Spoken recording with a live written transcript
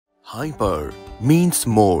Hyper means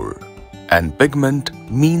more and pigment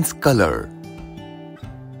means color.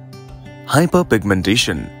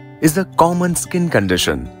 Hyperpigmentation is a common skin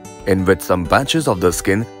condition in which some patches of the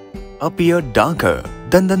skin appear darker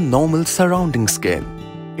than the normal surrounding skin.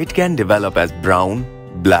 It can develop as brown,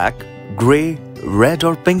 black, grey, red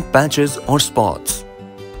or pink patches or spots.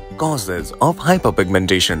 Causes of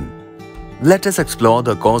hyperpigmentation. Let us explore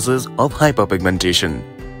the causes of hyperpigmentation.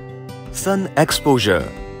 Sun exposure,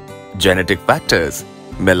 genetic factors,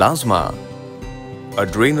 melasma,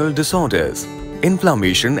 adrenal disorders,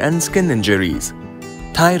 inflammation and skin injuries,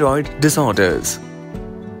 thyroid disorders,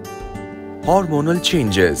 hormonal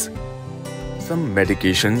changes, some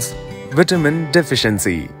medications, vitamin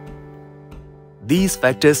deficiency. These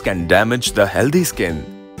factors can damage the healthy skin,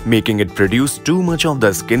 making it produce too much of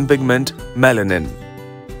the skin pigment melanin.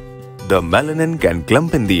 The melanin can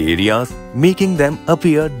clump in the areas, making them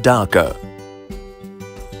appear darker.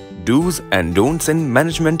 Do's and don'ts in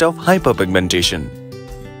management of hyperpigmentation.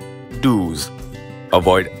 Do's: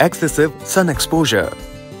 avoid excessive sun exposure.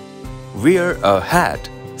 Wear a hat,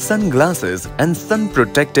 sunglasses and sun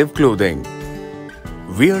protective clothing.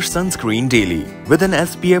 Wear sunscreen daily with an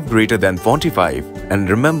SPF greater than 45 and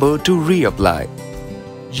remember to reapply.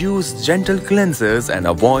 Use gentle cleansers and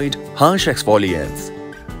avoid harsh exfoliants.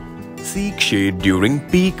 Seek shade during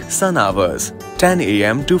peak sun hours, 10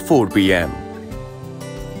 AM to 4 PM.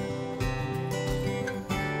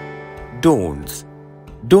 Don'ts: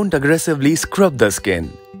 don't aggressively scrub the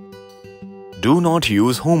skin. Do not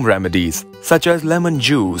use home remedies such as lemon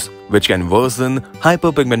juice, which can worsen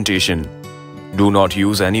hyperpigmentation. Do not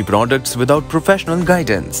use any products without professional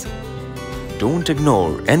guidance. Don't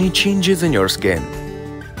ignore any changes in your skin.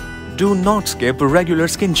 Do not skip regular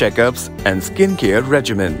skin checkups and skincare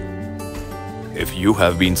regimen. If you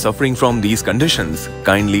have been suffering from these conditions,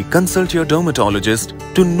 kindly consult your dermatologist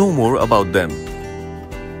to know more about them.